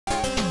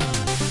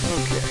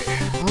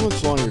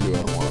longer do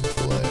I want to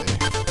play?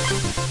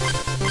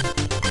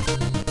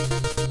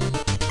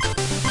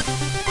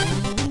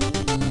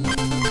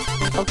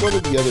 I'll go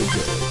to the other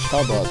village.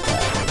 How about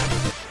that?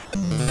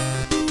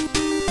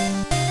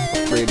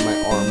 Upgrade my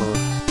armor.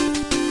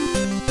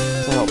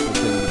 It's a helpful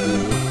thing to do.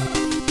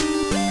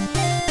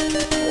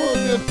 Well,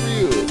 good for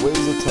you. It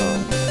weighs a ton.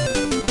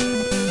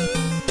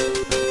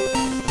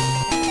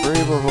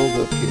 Brave or hold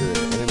up here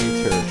in enemy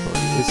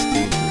territory. It's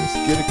dangerous.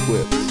 Get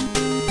equipped.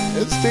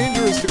 It's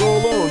dangerous to go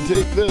alone.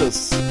 Take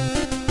this.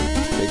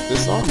 Take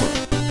this armor.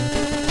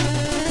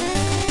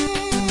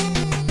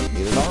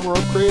 Need an armor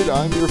upgrade?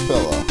 I'm your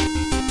fella.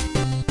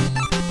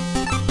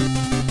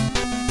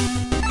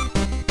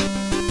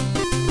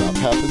 Drop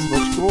half as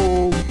much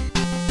gold.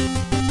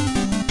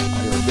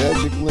 Higher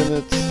magic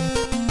limits.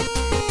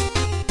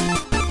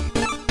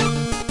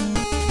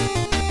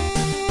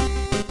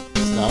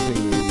 Stopping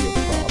may be a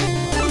problem.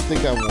 I don't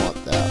think I want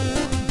that one.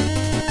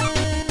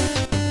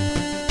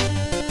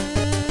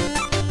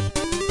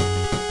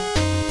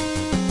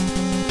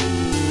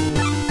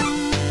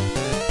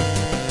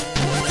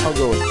 I'll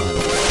go with final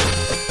one.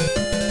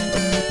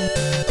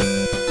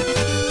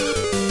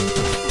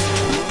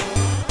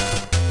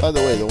 By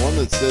the way, the one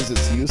that says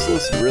it's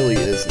useless really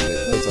isn't.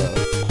 It does a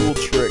cool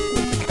trick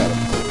with the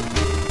catapult.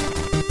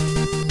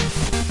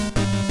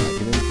 I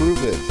can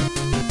improve it.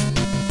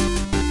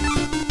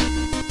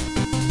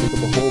 Pick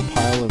up a whole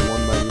pile in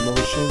one mighty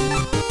motion,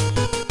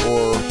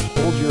 or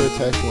hold your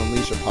attack to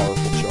unleash a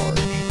powerful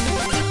charge.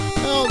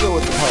 I'll go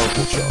with the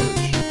powerful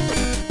charge.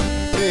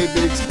 Hey,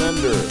 big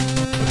spender.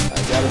 I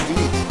got a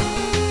beat.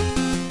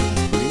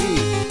 Pretty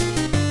neat.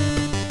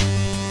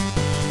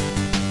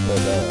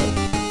 But,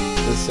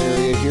 this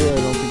area here, I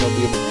don't think I'll be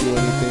able to do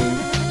anything.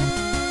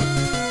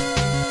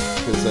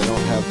 Because I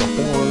don't have the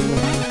horn.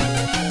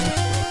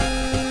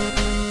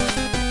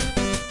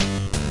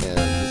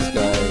 And this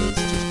guy is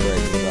just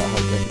bragging about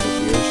how technical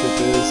the airship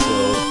is, so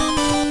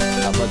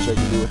not much I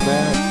can do with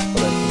that.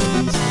 But I can at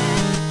least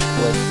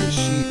collect the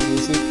sheet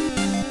music.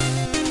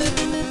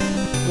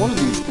 One of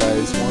these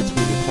guys wants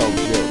me to tell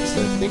jokes.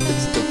 I think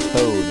it's the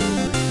toad over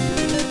here.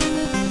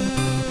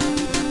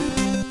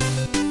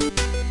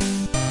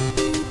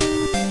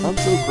 I'm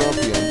so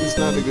grumpy, I'm just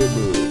not in a good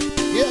mood.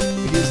 Yep,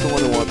 he's the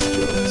one who wants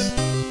jokes.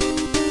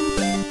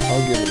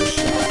 I'll give it a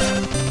shot.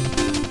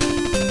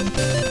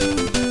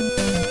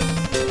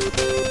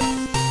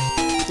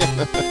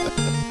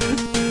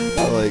 I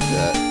like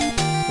that.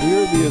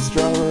 You're the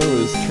astronomer who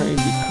was trained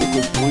to cook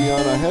with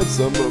bouillon. I had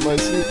some, but my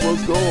soup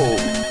was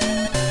gold.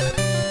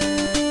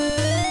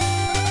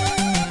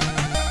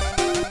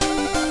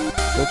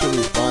 Such a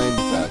refined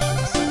fashion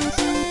sense.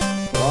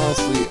 But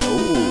honestly, oh,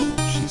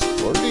 she's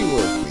flirting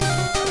with me.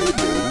 Hey,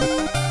 baby.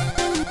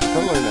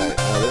 Color night.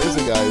 Now there's a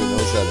guy who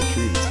knows how to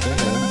treat his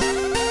fans.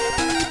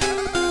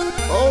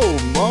 Oh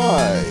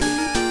my!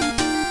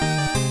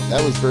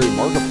 That was very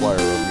Markiplier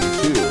of me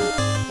too.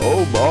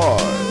 Oh my!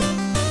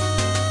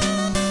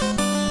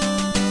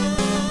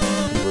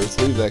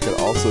 Conversely, that could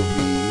also be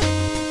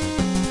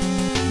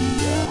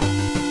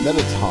the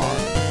Metaton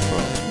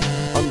from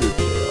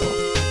Undertale.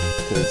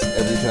 Because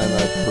every time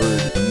I've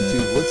heard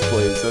YouTube Let's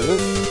Plays of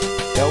it,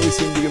 they always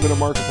seem to give it a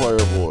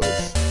Markiplier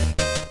voice.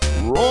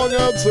 Wrong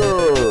answer!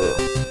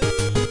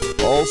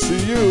 I'll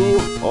see you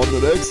on the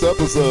next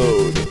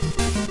episode.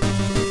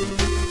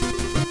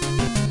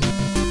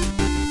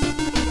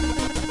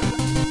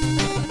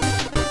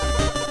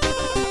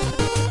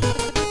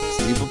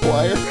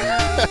 Steveplier?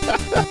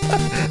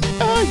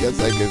 I guess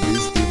I could be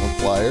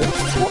Steveplier.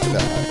 Why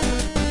not?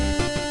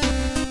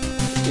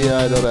 Yeah,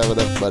 I don't have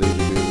enough money to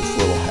do this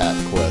little hat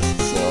quest,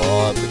 so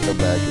I'll have to come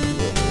back and do it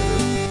later.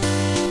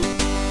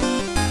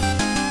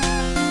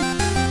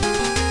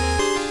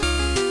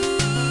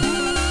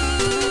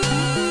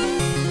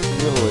 I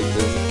feel like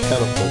there's a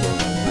catapult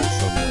around here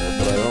somewhere,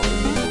 but I don't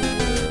remember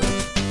where.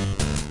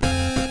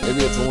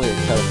 Maybe it's only a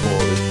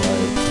catapult if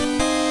I've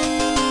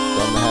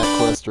done the hat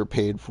quest or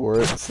paid for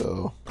it,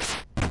 so...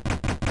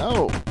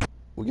 Oh!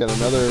 We got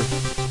another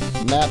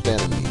map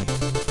enemy.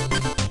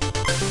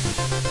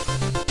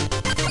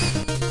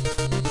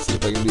 Let's see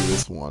if I can do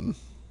this one.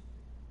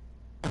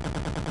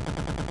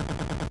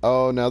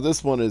 Oh, now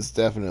this one is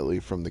definitely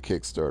from the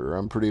Kickstarter.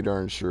 I'm pretty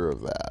darn sure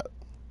of that.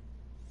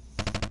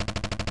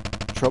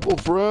 Trouble,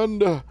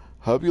 friend?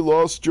 Have you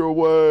lost your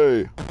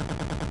way?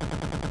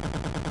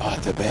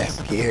 Bought the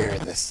best gear,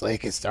 the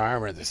slickest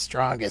armor, the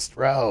strongest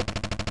rope.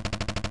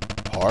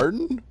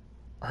 Pardon?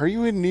 Are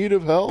you in need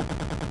of help?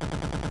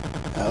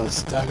 Those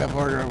stuck-up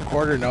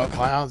quarter note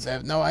clowns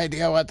have no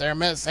idea what they're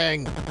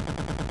missing.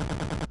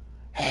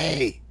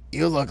 Hey,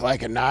 you look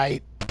like a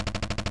knight.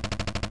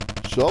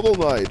 Shovel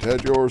Knight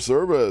at your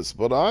service,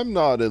 but I'm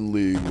not in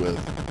league with...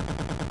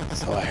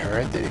 So I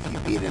heard that if you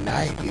beat a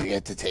knight, you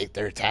get to take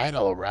their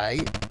title,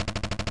 right?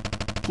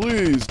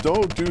 Please,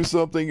 don't do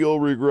something you'll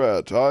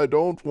regret. I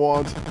don't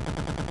want...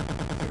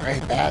 The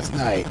Great Bass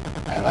Knight.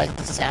 I like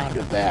the sound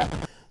of that.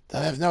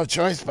 They'll have no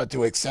choice but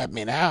to accept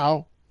me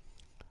now.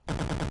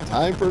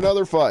 Time for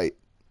another fight.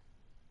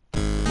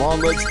 Come on,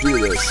 let's do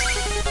this.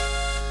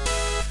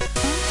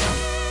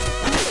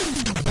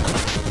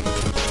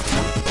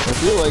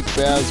 feel like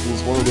Baz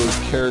was one of those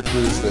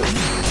characters that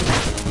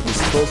was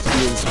supposed to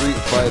be in Street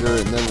Fighter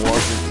and then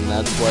wasn't, and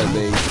that's why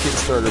they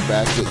Kickstarter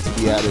backed it to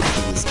be added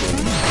to this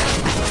game.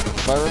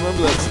 If I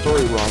remember that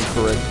story wrong,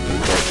 correct me,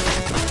 but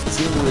I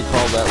seem to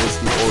recall that was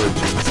the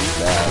origins of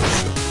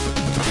Baz.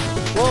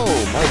 Whoa,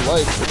 my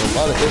life took a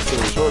lot of hits in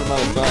a short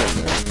amount of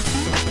time there.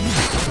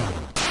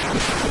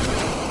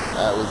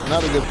 That was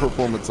not a good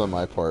performance on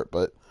my part,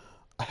 but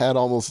I had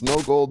almost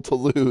no gold to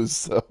lose,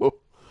 so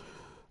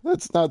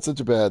that's not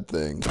such a bad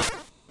thing.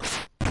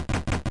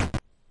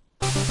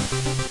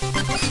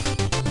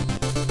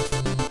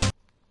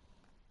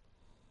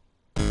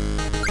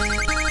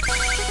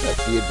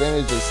 That's the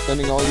advantage of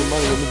spending all your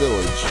money in the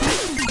village.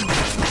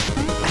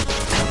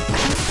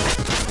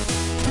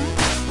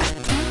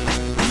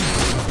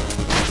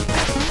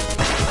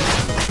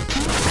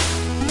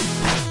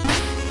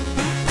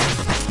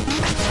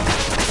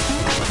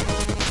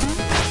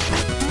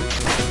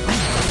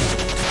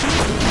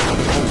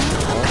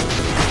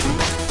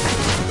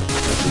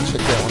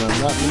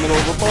 Not in the middle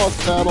of a boss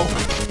battle.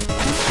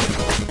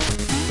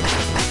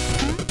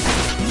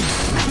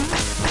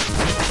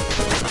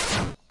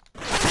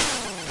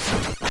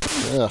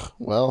 Ugh,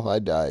 well, I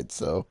died,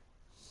 so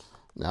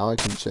now I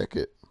can check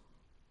it.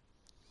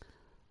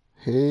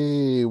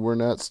 Hey, we're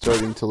not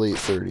starting till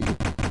 8:30.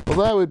 Well,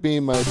 that would be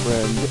my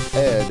friend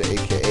Ed,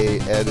 aka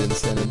Ed in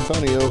San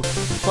Antonio,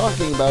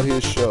 talking about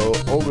his show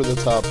Over the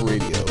Top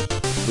Radio,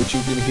 which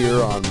you can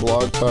hear on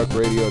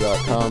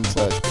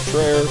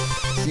blogtalkradio.com/Cutrer,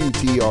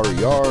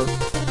 C-U-T-R-E-R,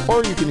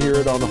 or you can hear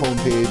it on the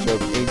homepage of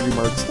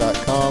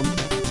angrymarks.com.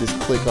 Just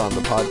click on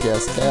the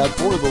podcast tab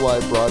for the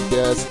live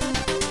broadcast.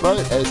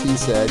 But as he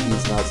said,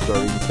 he's not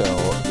starting till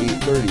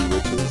 8:30,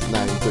 which is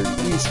 9:30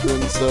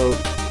 Eastern. So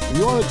if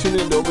you want to tune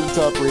in to Over the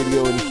Top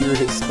Radio and hear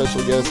his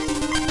special guest,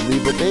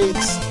 Leva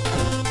Bates,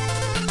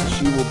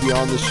 she will be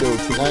on the show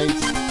tonight.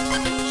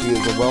 She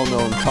is a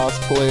well-known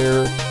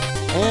cosplayer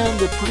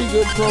and a pretty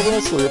good pro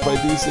wrestler, if I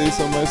do say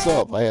so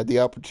myself. I had the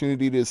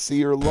opportunity to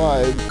see her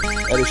live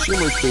at a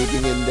Shimmer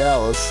taping in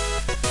Dallas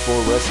for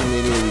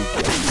WrestleMania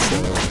weekend. So,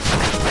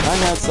 my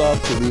hats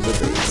off to Leva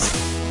Bates.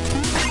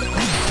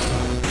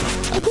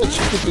 I bet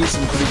she could do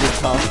some pretty good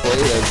cosplay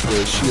as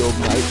the Shield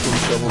Knight from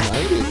Shovel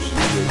Knight if she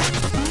was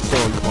so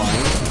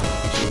inclined.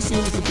 She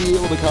seems to be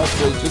able to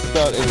cosplay just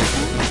about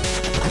anything.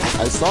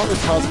 I saw her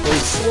cosplay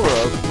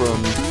Sora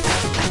from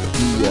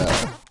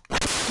the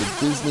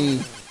Disney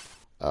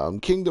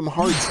Kingdom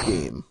Hearts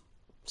game.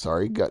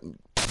 Sorry, got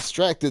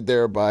distracted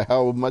there by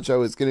how much I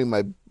was getting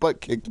my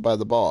butt kicked by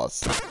the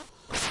boss.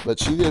 But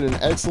she did an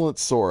excellent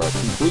Sora,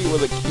 complete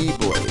with a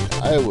keyblade.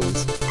 I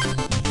was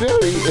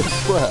very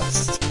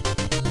impressed.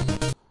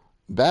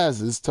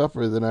 Baz is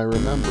tougher than I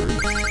remembered.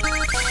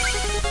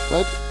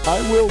 But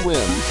I will win.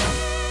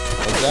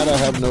 Of that I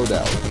have no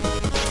doubt.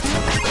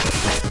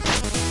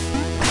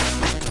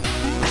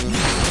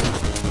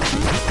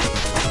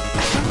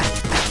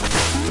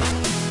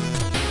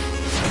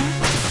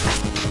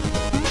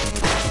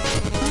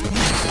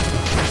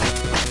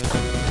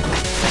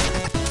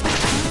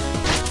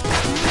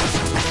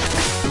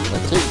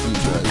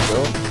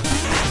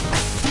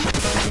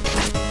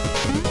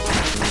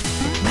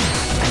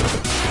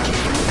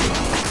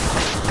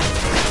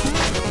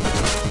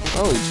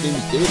 Oh, he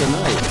changed day to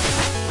night.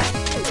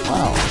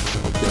 Wow.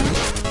 Okay.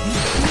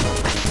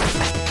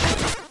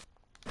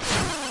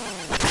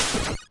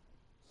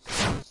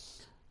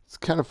 It's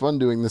kind of fun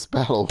doing this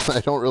battle when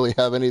I don't really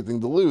have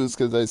anything to lose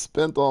because I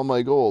spent all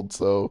my gold,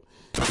 so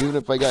even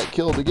if I got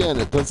killed again,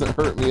 it doesn't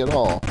hurt me at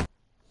all.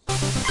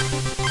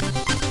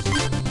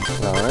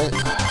 Alright,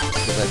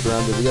 let's go back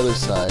around to the other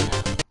side.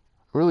 I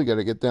really got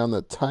to get down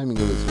the timing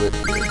of his whip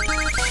here.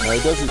 Now,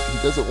 he does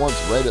it once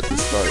right at the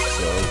start,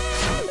 so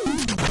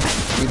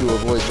need to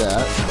avoid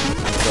that,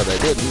 but I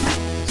didn't,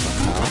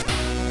 somehow.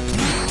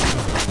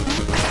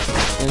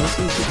 And he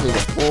seems to take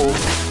a full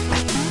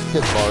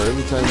hit bar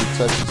every time he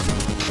touches me.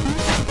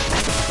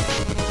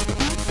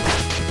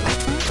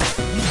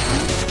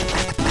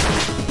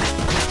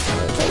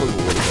 Alright, that was a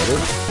little better.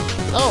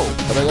 Oh,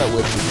 but I got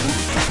whipped again.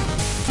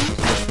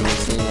 Must be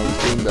saying I was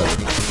doing better.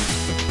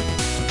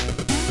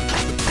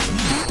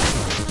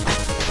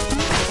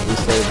 At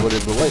least I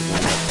avoided the lightning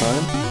that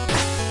time.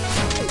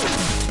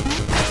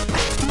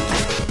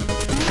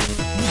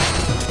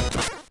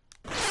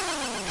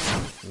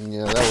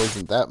 Yeah, that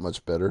wasn't that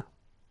much better.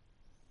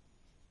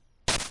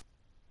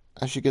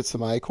 I should get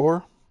some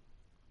ichor.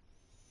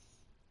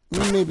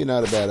 Maybe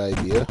not a bad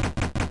idea.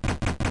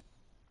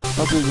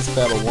 I'll do this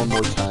battle one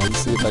more time,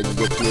 see if I can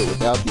get through it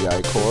without the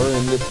ichor,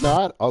 and if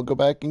not, I'll go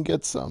back and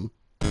get some.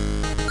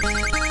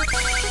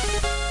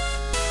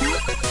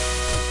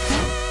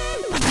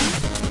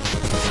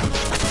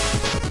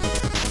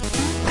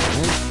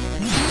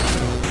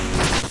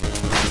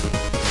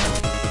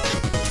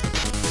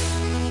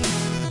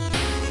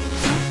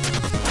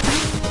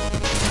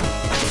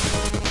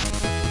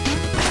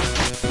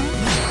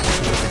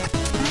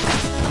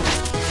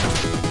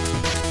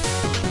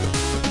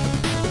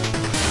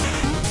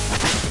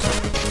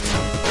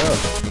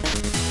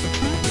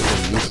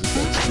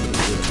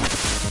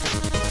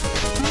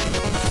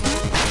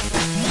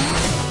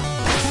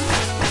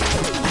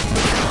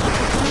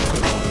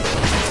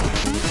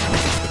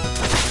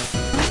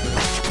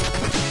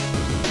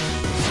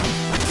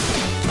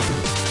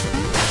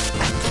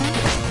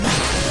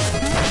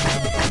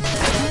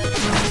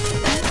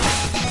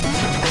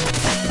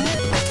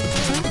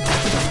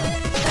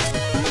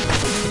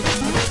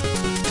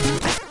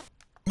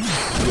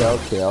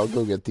 okay, I'll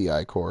go get the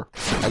I-Core.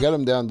 I got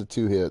him down to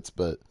 2 hits,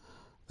 but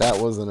that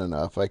wasn't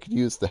enough. I could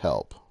use the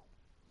help.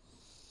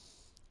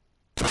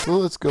 So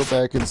let's go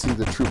back and see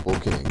the Triple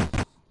King.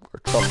 Or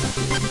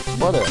Truffle King.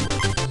 Whatever.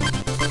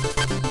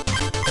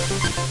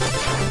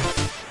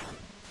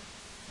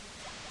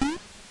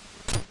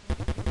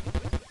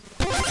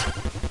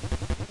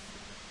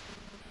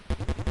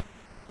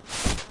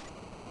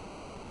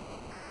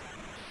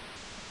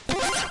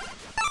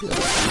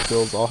 Yeah,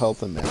 refills all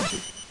health and magic.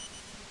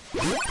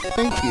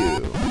 Thank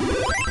you.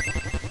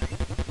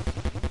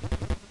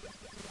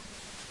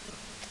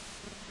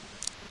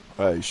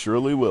 I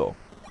surely will.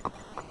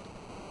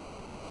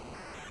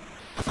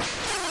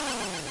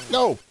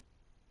 No!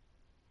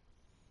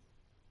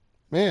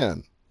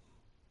 Man.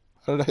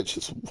 How did I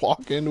just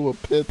walk into a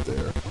pit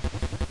there?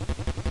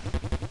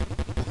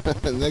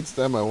 Next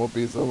time I won't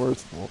be so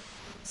merciful.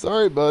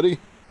 Sorry, buddy.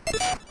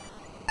 Let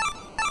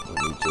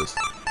me just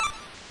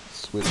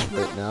switch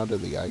right now to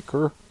the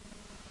I-Core.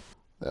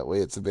 That way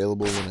it's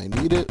available when I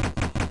need it.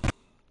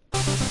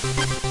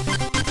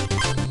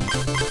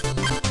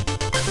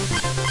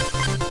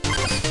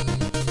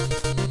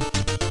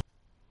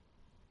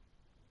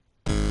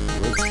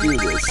 Let's do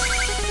this.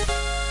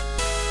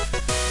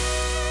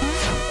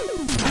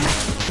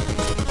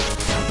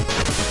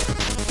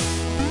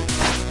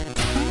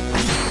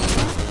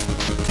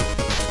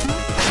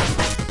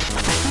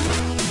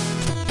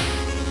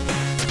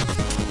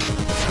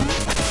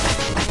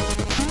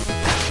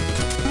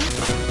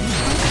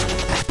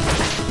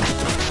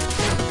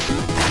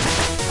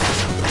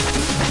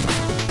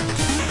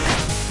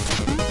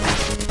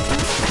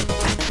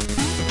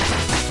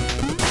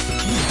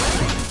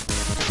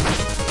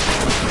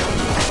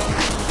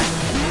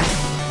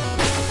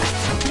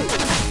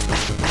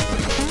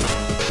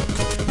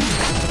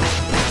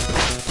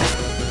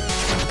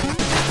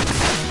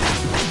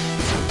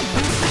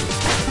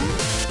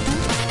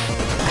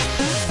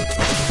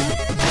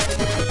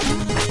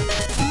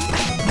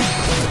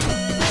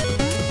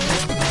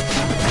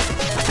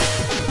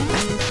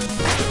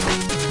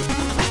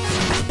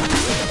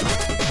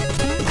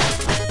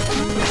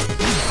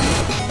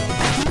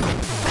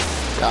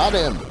 Got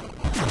him!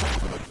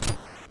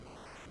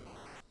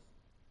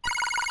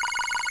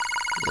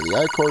 Yeah, the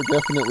I-Core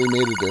definitely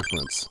made a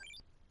difference.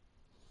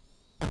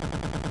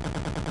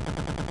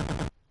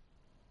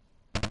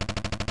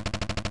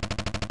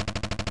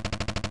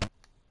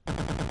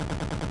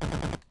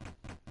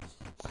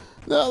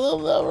 Now they'll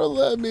never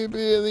let me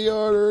be in the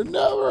order.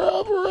 Never,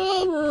 ever,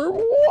 ever.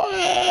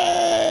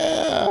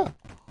 Wah!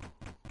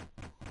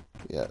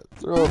 Yeah,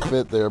 throw a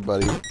fit there,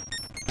 buddy.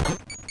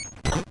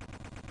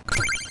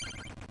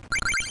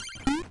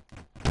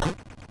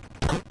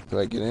 Do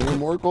I get any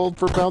more gold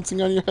for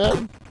bouncing on your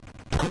head?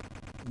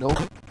 Nope.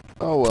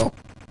 Oh well.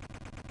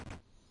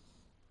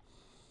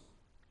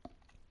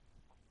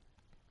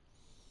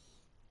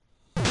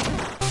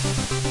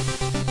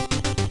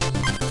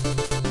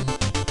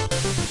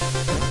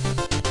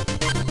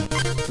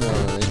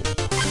 Alright.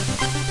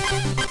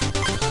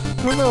 I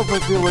don't know if I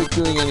feel like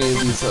doing any of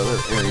these other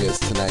areas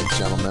tonight,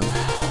 gentlemen.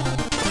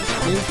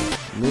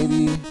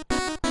 Maybe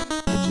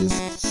I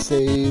just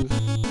save,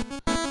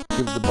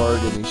 give the bard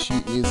any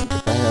sheet music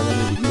if I have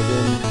any to give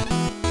him.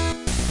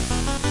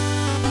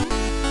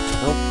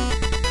 Nope.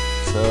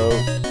 So,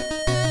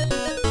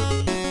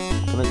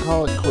 I'm gonna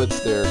call it quits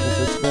there because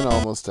it's been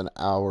almost an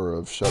hour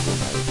of Shovel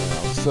Knight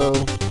now. So,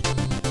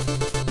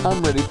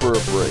 I'm ready for a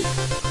break.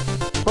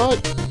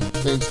 But,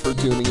 thanks for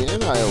tuning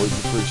in. I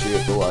always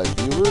appreciate the live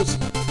viewers.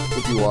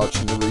 If you're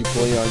watching the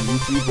replay on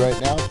YouTube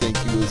right now,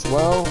 thank you as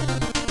well.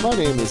 My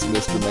name is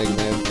Mr.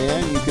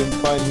 MegaManFan. You can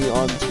find me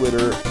on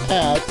Twitter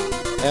at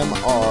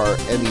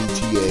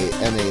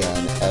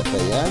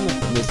MrMegaManFan,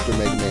 Mr.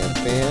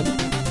 MegaManFan.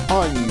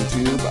 On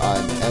YouTube,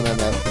 I'm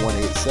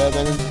MMF187.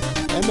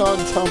 And on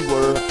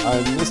Tumblr,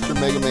 I'm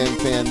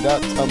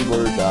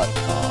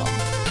MrMegaManFan.tumblr.com.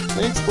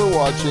 Thanks for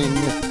watching.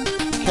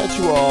 Catch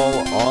you all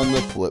on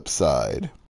the flip side.